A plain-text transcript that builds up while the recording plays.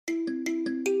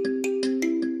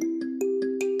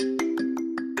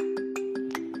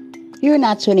You're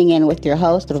now tuning in with your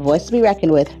host of A Voice to be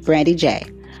Reckoned with, Brandy J.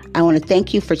 I want to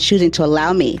thank you for choosing to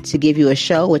allow me to give you a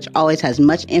show which always has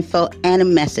much info and a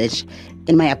message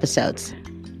in my episodes.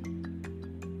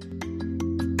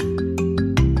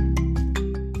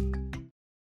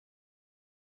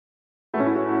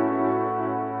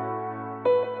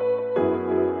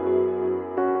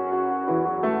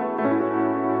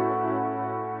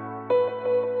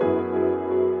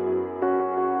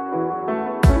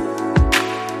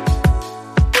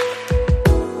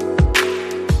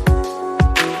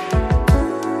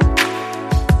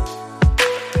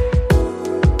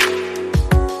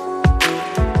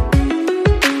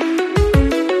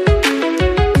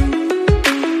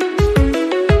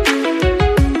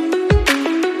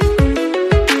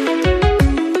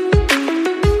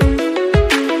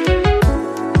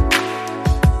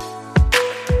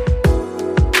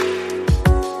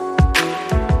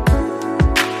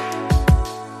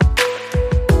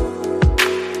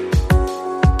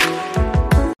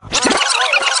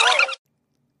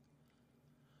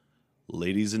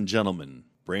 Ladies and gentlemen,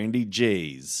 Brandy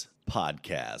J's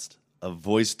podcast, A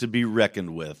Voice to be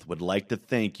Reckoned with, would like to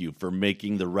thank you for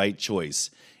making the right choice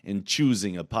in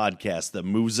choosing a podcast that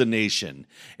moves a nation.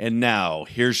 And now,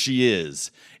 here she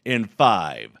is in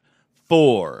 5,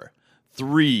 4,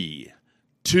 3,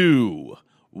 2,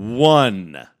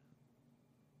 1.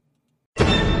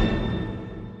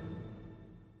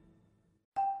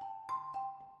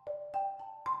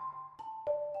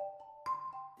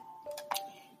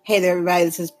 Hey there, everybody.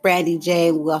 This is Brandy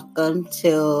J. Welcome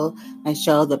to my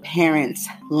show, The Parents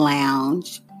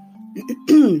Lounge.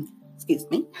 Excuse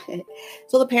me.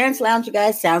 So the Parents Lounge, you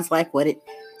guys, sounds like what it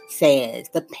says.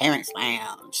 The Parents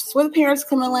Lounge. It's where the parents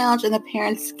come and lounge and the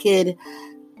parents could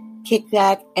kick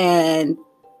back and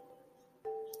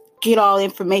get all the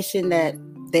information that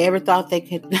they ever thought they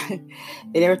could.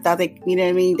 They never thought they, you know what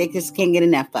I mean? They just can't get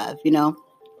enough of, you know?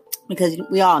 Because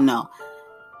we all know.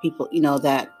 People,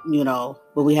 that,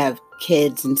 when we have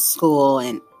kids in school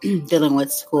and dealing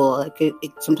with school,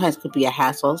 it sometimes could be a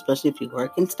hassle, especially if you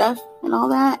work and stuff and all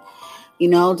that,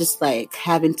 just like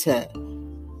having to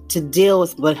deal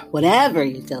with whatever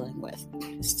you're dealing with.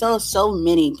 So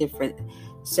many different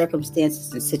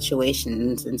circumstances and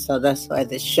situations. And so that's why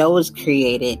the show was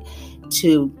created,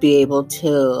 to be able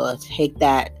to take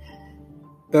that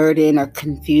burden or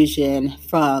confusion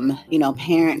from,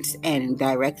 parents and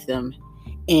direct them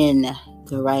in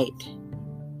the right,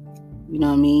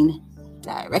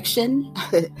 direction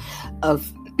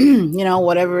of,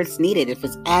 whatever it's needed. If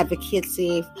it's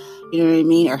advocacy,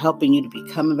 or helping you to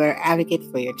become a better advocate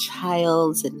for your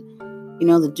child, and,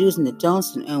 the do's and the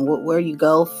don'ts, and where you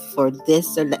go for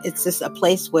this or that. It's just a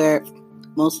place where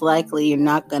most likely you're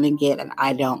not going to get an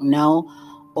I don't know,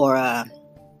 or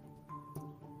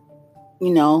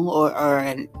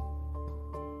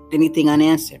anything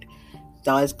unanswered. It's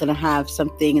always going to have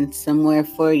something and somewhere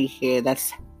for you here.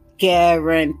 That's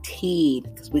guaranteed,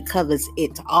 because we covers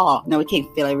it all. No, we can't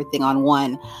fit everything on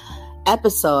one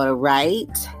episode, right?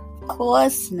 Of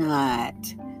course not.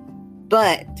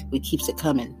 But we keeps it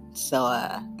coming. So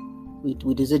we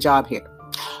do the job here.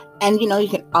 And, you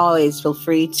can always feel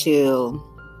free to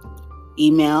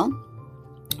email,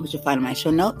 which you'll find in my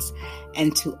show notes,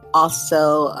 and to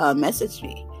also message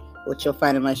me, which you'll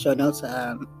find in my show notes,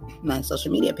 my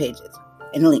social media pages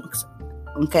and links.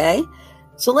 Okay?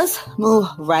 So let's move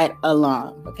right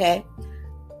along. Okay?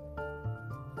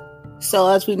 So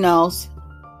as we know,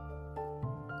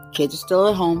 kids are still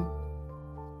at home,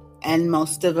 and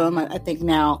most of them, I think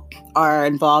now, are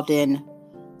involved in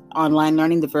online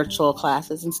learning, the virtual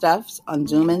classes and stuff on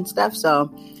Zoom and stuff. So,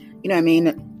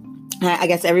 I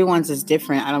guess everyone's is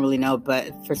different. I don't really know,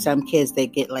 but for some kids, they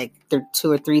get like 2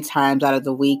 or 3 times out of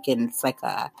the week, and it's like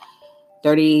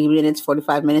 30 minutes,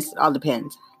 45 minutes. It all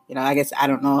depends. I guess I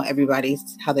don't know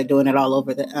everybody's how they're doing it all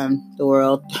over the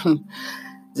world.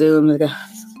 Zoom, there's a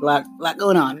lot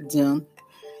going on in Zoom.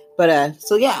 But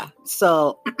so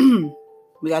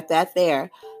we got that there.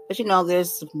 But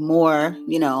there's more,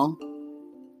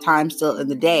 time still in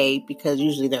the day, because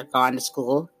usually they're gone to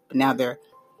school, but now they're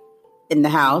in the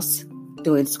house,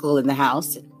 doing school in the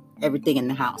house, and everything in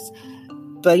the house.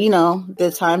 But,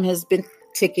 the time has been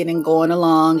ticking and going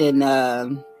along. And,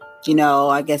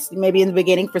 I guess maybe in the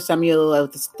beginning for some of you,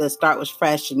 the start was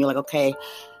fresh and you're like, okay,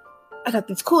 I got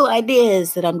these cool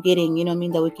ideas that I'm getting,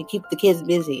 that we can keep the kids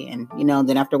busy. And,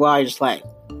 then after a while, you're just like,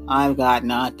 I've got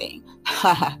nothing.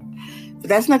 But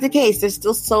that's not the case. There's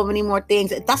still so many more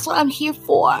things. That's what I'm here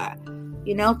for,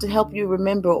 to help you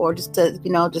remember, or just to,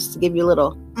 just to give you a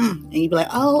little, and you'd be like,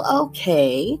 oh,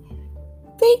 okay.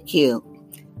 Thank you.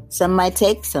 Some might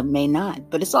take, some may not,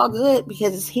 but it's all good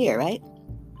because it's here, right?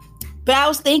 But I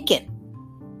was thinking,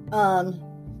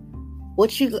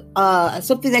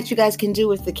 something that you guys can do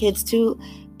with the kids too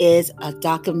is a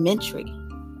documentary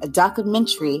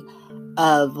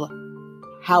of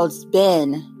how it's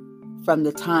been from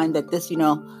the time that this,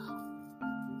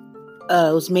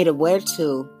 was made aware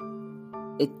to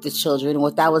the children,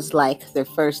 what that was like, their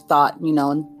first thought,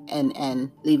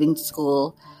 and leaving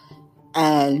school,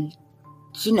 and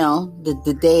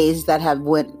the days that have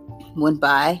went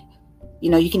by.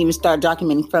 You can even start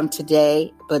documenting from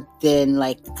today, but then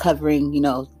like covering,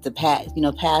 the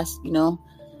past,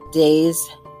 days,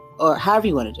 or however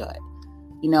you want to do it,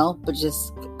 but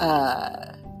just,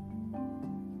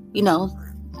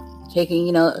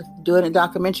 taking, doing a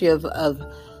documentary of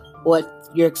what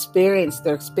their experience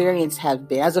have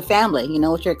been as a family,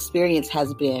 what your experience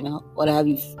has been, what have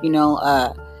you,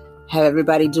 have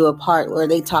everybody do a part where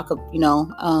they talk,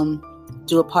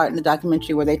 do a part in the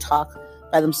documentary where they talk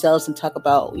by themselves and talk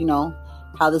about,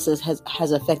 how this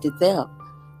has affected them.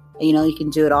 And, you can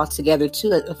do it all together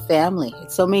too, a family.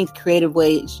 It's so many creative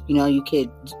ways, you could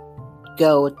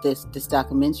go with this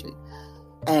documentary.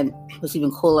 And what's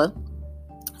even cooler,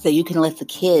 so you can let the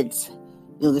kids,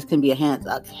 this can be a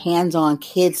hands-on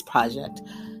kids project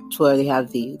to where they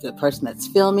have the person that's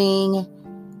filming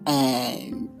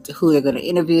and who they're going to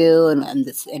interview, and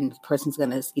the person's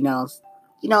going to,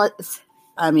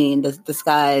 the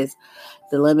sky's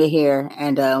the limit here.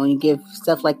 And when you give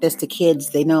stuff like this to kids,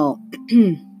 they know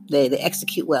they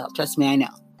execute well. Trust me, I know.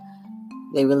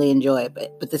 They really enjoy it.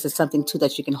 But this is something too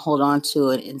that you can hold on to,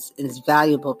 and it's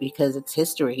valuable because it's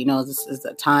history. This is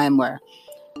a time where,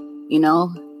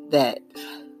 that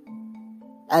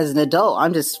as an adult,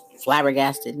 I'm just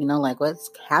flabbergasted, like what's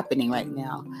happening right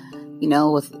now,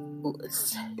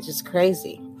 it's just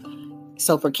crazy.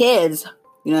 So for kids,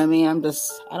 I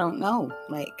don't know,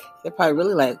 like they're probably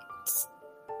really like,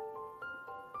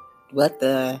 what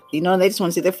the, they just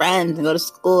want to see their friends and go to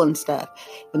school and stuff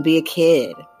and be a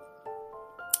kid,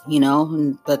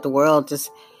 but the world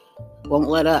just won't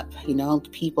let up, the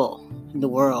people in the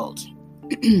world.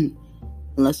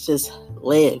 And let's just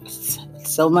live. It's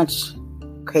so much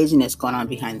craziness going on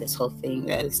behind this whole thing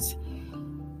that is,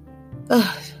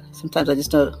 sometimes I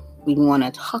just don't even want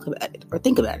to talk about it or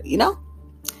think about it,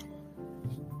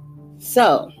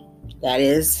 So that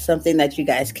is something that you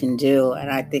guys can do,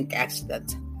 and I think actually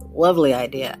that's a lovely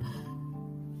idea.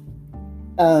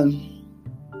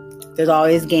 There's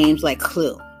always games like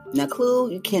Clue. Now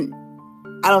Clue,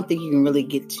 I don't think you can really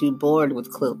get too bored with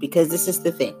Clue, because this is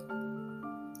the thing.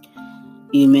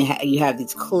 You have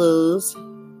these clues.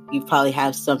 You probably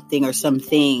have something or some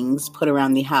things put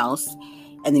around the house,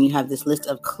 and then you have this list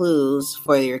of clues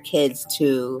for your kids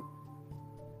to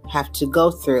have to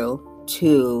go through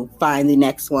to find the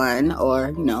next one,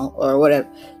 or or whatever,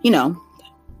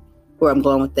 where I'm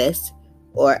going with this,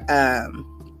 or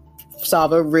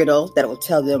solve a riddle that will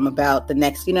tell them about the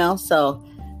next, so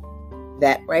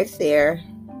that right there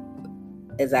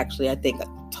is actually, I think, a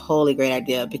totally great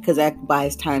idea, because that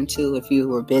buys time too if you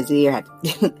were busy or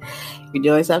you're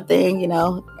doing something,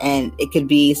 and it could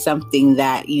be something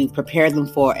that you prepare them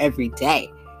for every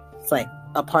day. It's like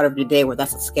a part of your day where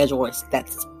that's a schedule where that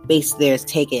space there is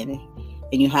taken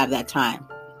and you have that time,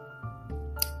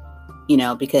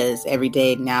 because every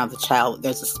day now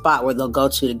there's a spot where they'll go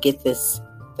to get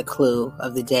the clue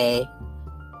of the day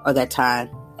or that time,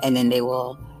 and then they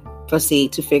will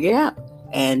proceed to figure it out.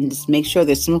 And just make sure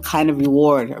there's some kind of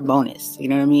reward or bonus. You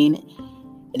know what I mean?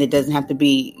 And it doesn't have to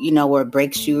be, where it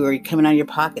breaks you or you're coming out of your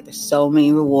pocket. There's so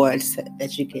many rewards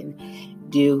that you can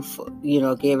do for,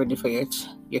 give for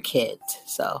your kids.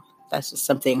 So that's just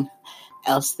something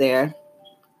else they're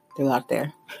out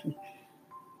there.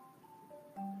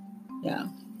 Yeah.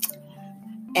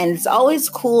 And it's always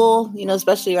cool,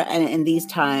 especially in these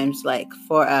times, like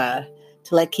for,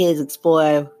 to let kids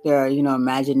explore their,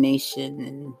 imagination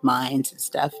and minds and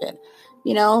stuff, and,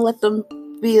 let them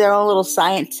be their own little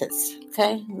scientists.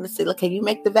 Okay. Let's say, look, can you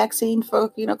make the vaccine for,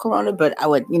 Corona? But I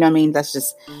would, that's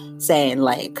just saying,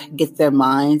 like, get their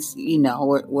minds,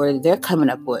 where they're coming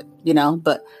up with,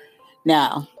 but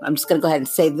now I'm just going to go ahead and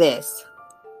say this,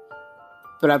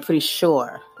 but I'm pretty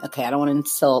sure, okay, I don't want to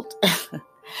insult.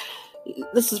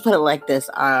 Let's just put it like this.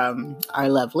 Our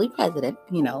lovely president,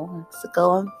 let's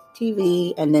go on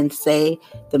TV and then say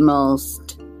the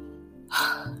most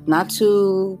not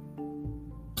too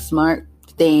smart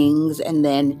things, and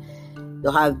then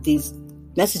you'll have these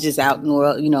messages out in the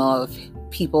world, of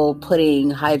people putting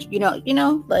like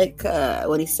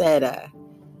what he said,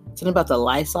 something about the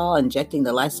Lysol, injecting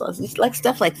the Lysol, it's like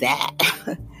stuff like that.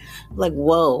 Like,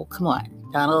 whoa, come on,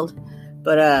 Donald.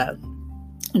 But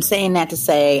I'm saying that to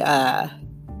say,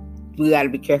 we got to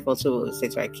be careful too what we say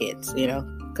to our kids,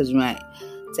 because we might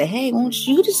say, hey, won't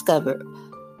you discover?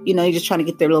 You're just trying to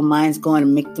get their little minds going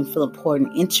and make them feel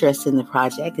important, interested in the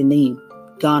project. And then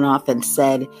you've gone off and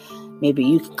said, maybe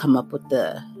you can come up with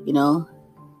the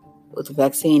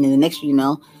vaccine. And the next thing you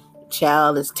know, the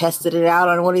child has tested it out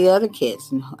on one of the other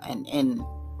kids. And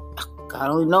God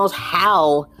only knows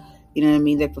how,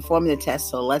 they're performing the test.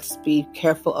 So let's be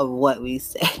careful of what we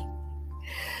say.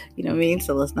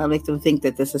 So let's not make them think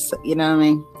that this is,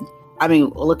 I mean,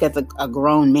 look at a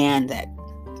grown man that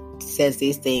says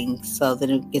these things, so then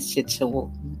it gets you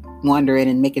to wondering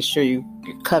and making sure you're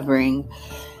covering,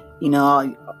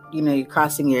 you're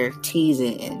crossing your T's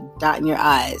and dotting your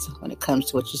I's when it comes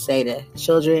to what you say to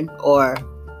children or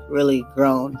really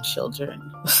grown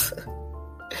children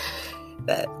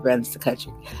that runs the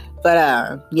country.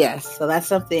 But yes, so that's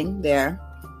something there.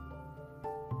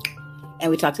 And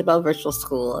we talked about virtual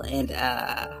school, and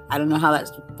I don't know how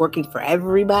that's working for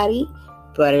everybody,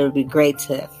 but it would be great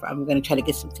I'm going to try to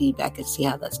get some feedback and see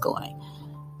how that's going.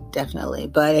 Definitely.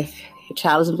 But if your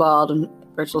child is involved in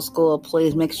virtual school,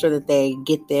 please make sure that they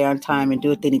get there on time and do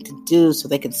what they need to do so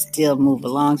they can still move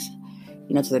along,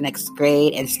 to the next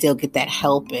grade and still get that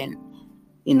help and,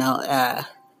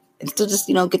 and still just,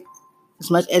 get as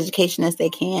much education as they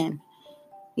can.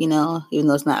 Even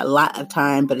though it's not a lot of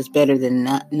time, but it's better than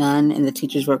none. And the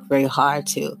teachers work very hard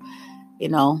to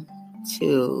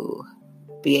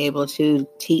be able to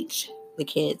teach the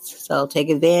kids. So take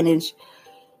advantage,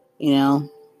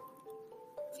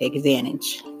 take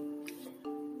advantage.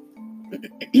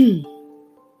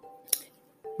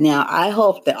 Now, I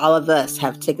hope that all of us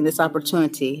have taken this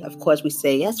opportunity. Of course, we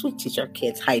say, yes, we teach our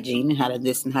kids hygiene and how to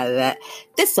this and how to that.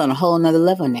 This is on a whole nother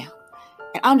level now.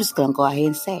 And I'm just going to go ahead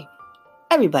and say,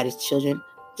 everybody's children,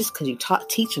 just because you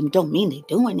teach them don't mean they're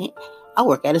doing it. I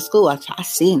work at a school. I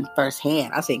seen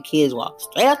firsthand. I seen kids walk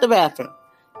straight out the bathroom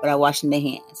without washing their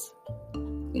hands.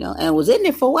 And was in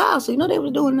there for a while. So, they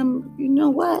were doing them,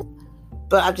 what?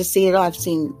 But I've just seen it all. I've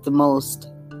seen the most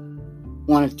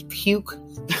wanted to puke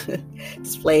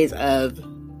displays of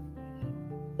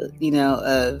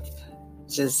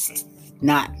just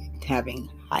not having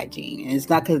hygiene. And it's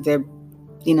not because they're,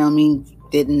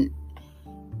 didn't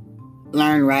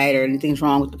learn right or anything's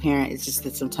wrong with the parent. It's just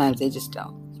that sometimes they just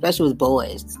don't, especially with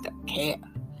boys, just don't care,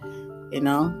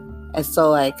 And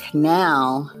so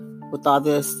now with all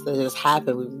this that has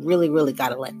happened, we really, really got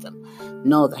to let them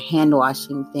know the hand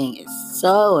washing thing is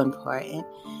so important,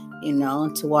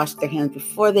 to wash their hands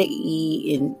before they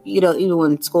eat. And, even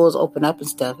when schools open up and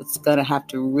stuff, it's going to have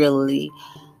to really,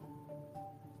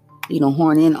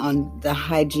 horn in on the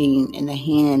hygiene and the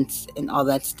hands and all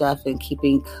that stuff and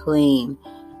keeping clean.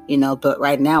 But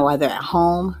right now, while they're at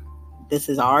home, this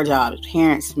is our job as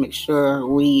parents to make sure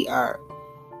we are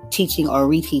teaching or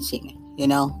reteaching,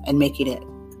 and making it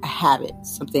a habit,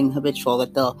 something habitual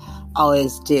that they'll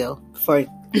always do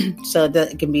so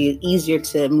that it can be easier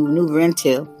to maneuver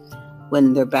into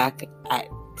when they're back at,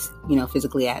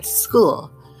 physically at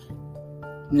school.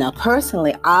 Now,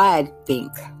 personally, I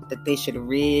think that they should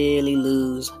really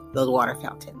lose those water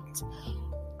fountains.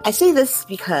 I say this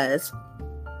because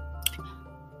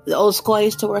the old school I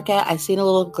used to work at, I seen a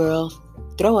little girl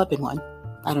throw up in one.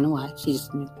 I don't know why. She's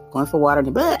going for water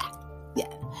and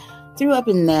threw up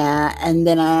in there. And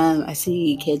then I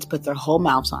see kids put their whole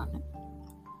mouths on it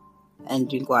and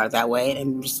drink water that way. And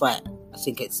I'm just like, I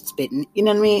see kids spitting. You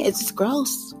know what I mean? It's just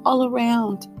gross all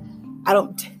around. I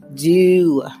don't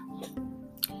do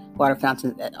water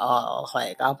fountains at all.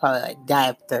 Like, I'll probably die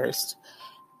of thirst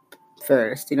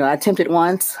first. I attempted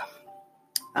once.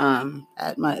 At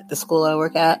the school I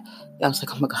work at, I was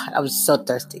like, oh my God, I was so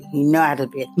thirsty. I had to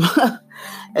be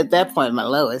at that point my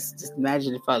lowest. Just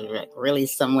imagine if I was like really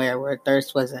somewhere where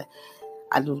thirst wasn't.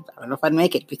 I don't know if I'd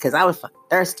make it because I was fucking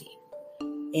thirsty.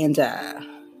 And I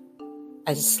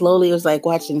just slowly was like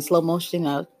watching slow motion.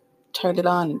 I turned it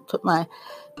on and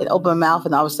opened my mouth,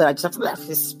 and all of a sudden I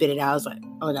just spit it out. I was like,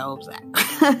 oh no, what was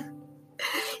that?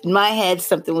 In my head,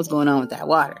 something was going on with that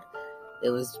water. It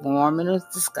was warm and it was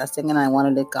disgusting, and I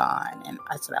wanted it gone. And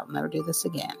I said, I'll never do this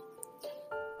again.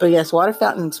 But yes, water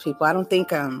fountains, people, I don't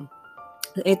think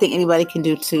anything anybody can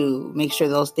do to make sure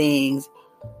those things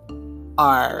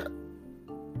are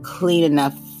clean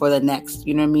enough for the next,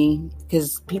 you know what I mean?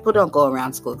 Because people don't go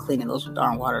around school cleaning those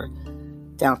darn water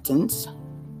fountains.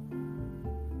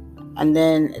 And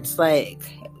then it's like,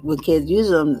 when kids use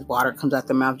them, water comes out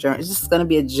their mouth. It's just going to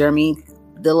be a germy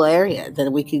little area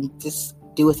that we can just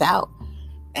do without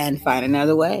and find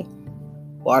another way.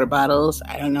 Water bottles,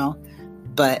 I don't know,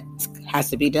 but it has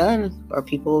to be done or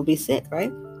people will be sick,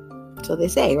 right? So they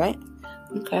say, right?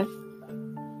 Okay.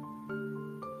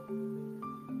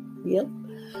 Yep.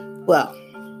 Well,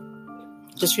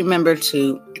 just remember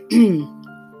to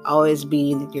always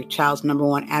be your child's number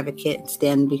one advocate and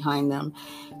stand behind them.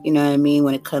 You know what I mean?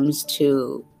 When it comes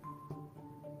to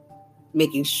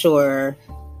making sure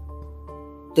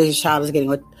that your child is getting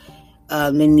what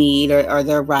they need or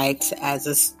their rights as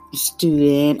a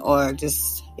student, or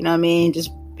just, you know what I mean?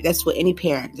 Just, that's what any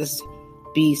parent, just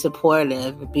be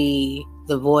supportive, be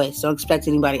the voice. Don't expect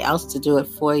anybody else to do it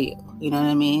for you. You know what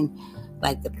I mean?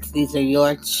 Like, these are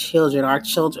your children, our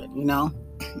children, you know?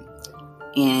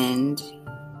 And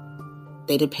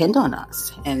they depend on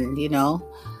us. And, you know,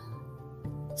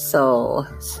 so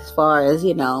as far as,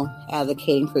 you know,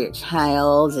 advocating for your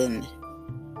child and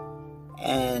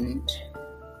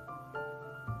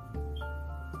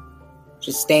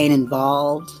just staying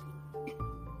involved,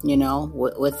 you know,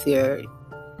 with your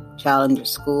child in your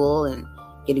school, and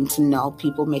getting to know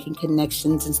people, making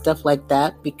connections and stuff like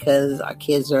that, because our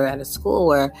kids are at a school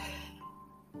where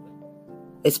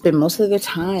they spend most of their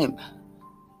time,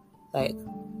 like,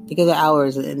 think of the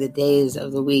hours and the days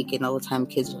of the week and all the time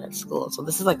kids are at school. So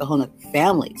this is like a whole other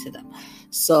family to them.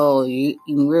 So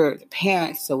we're the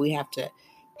parents, so we have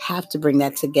to bring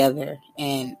that together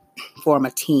and form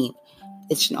a team.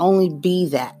 It should only be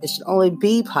that. It should only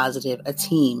be positive, a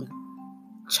team.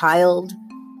 Child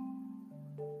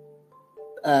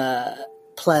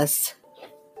plus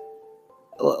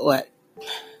what?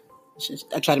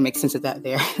 I try to make sense of that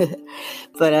there.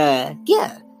 But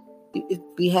yeah,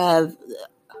 we have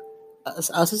us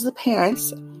as the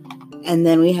parents, and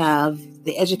then we have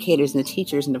the educators and the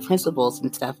teachers and the principals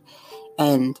and stuff.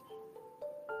 And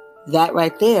that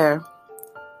right there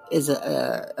is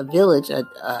a village,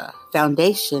 a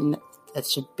foundation that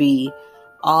should be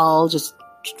all just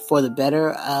for the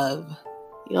better of,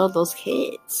 you know, those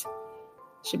kids.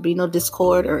 Should be no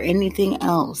discord or anything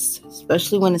else,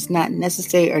 especially when it's not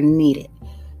necessary or needed.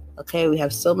 Okay, we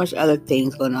have so much other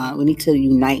things going on. We need to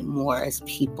unite more as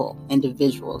people,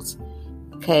 individuals.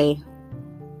 Okay,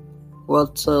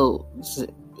 world, so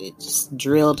it just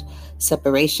drilled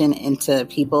separation into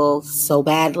people so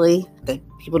badly that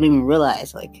people don't even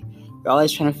realize. Like, you're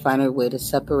always trying to find a way to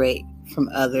separate from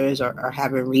others, or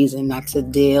have a reason not to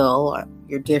deal, or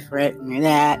you're different and you're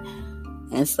that.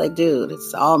 And it's like, dude,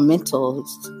 it's all mental.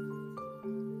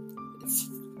 It's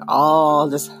all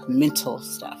just mental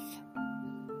stuff.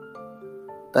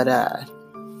 But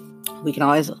we can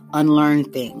always unlearn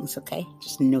things, okay?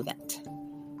 Just know that.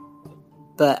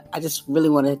 But I just really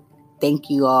want to thank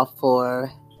you all for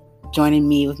joining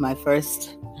me with my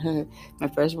first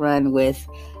run with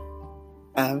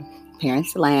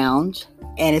Parents Lounge.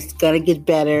 And it's going to get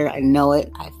better. I know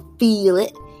it. I feel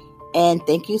it. And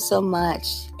thank you so much.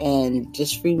 And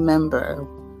just remember,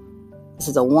 this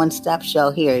is a one-stop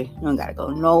show here. You don't got to go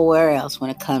nowhere else when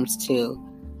it comes to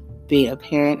being a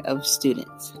parent of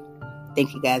students.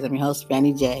 Thank you guys. I'm your host,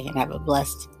 Brandy J, and have a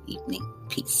blessed evening.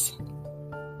 Peace.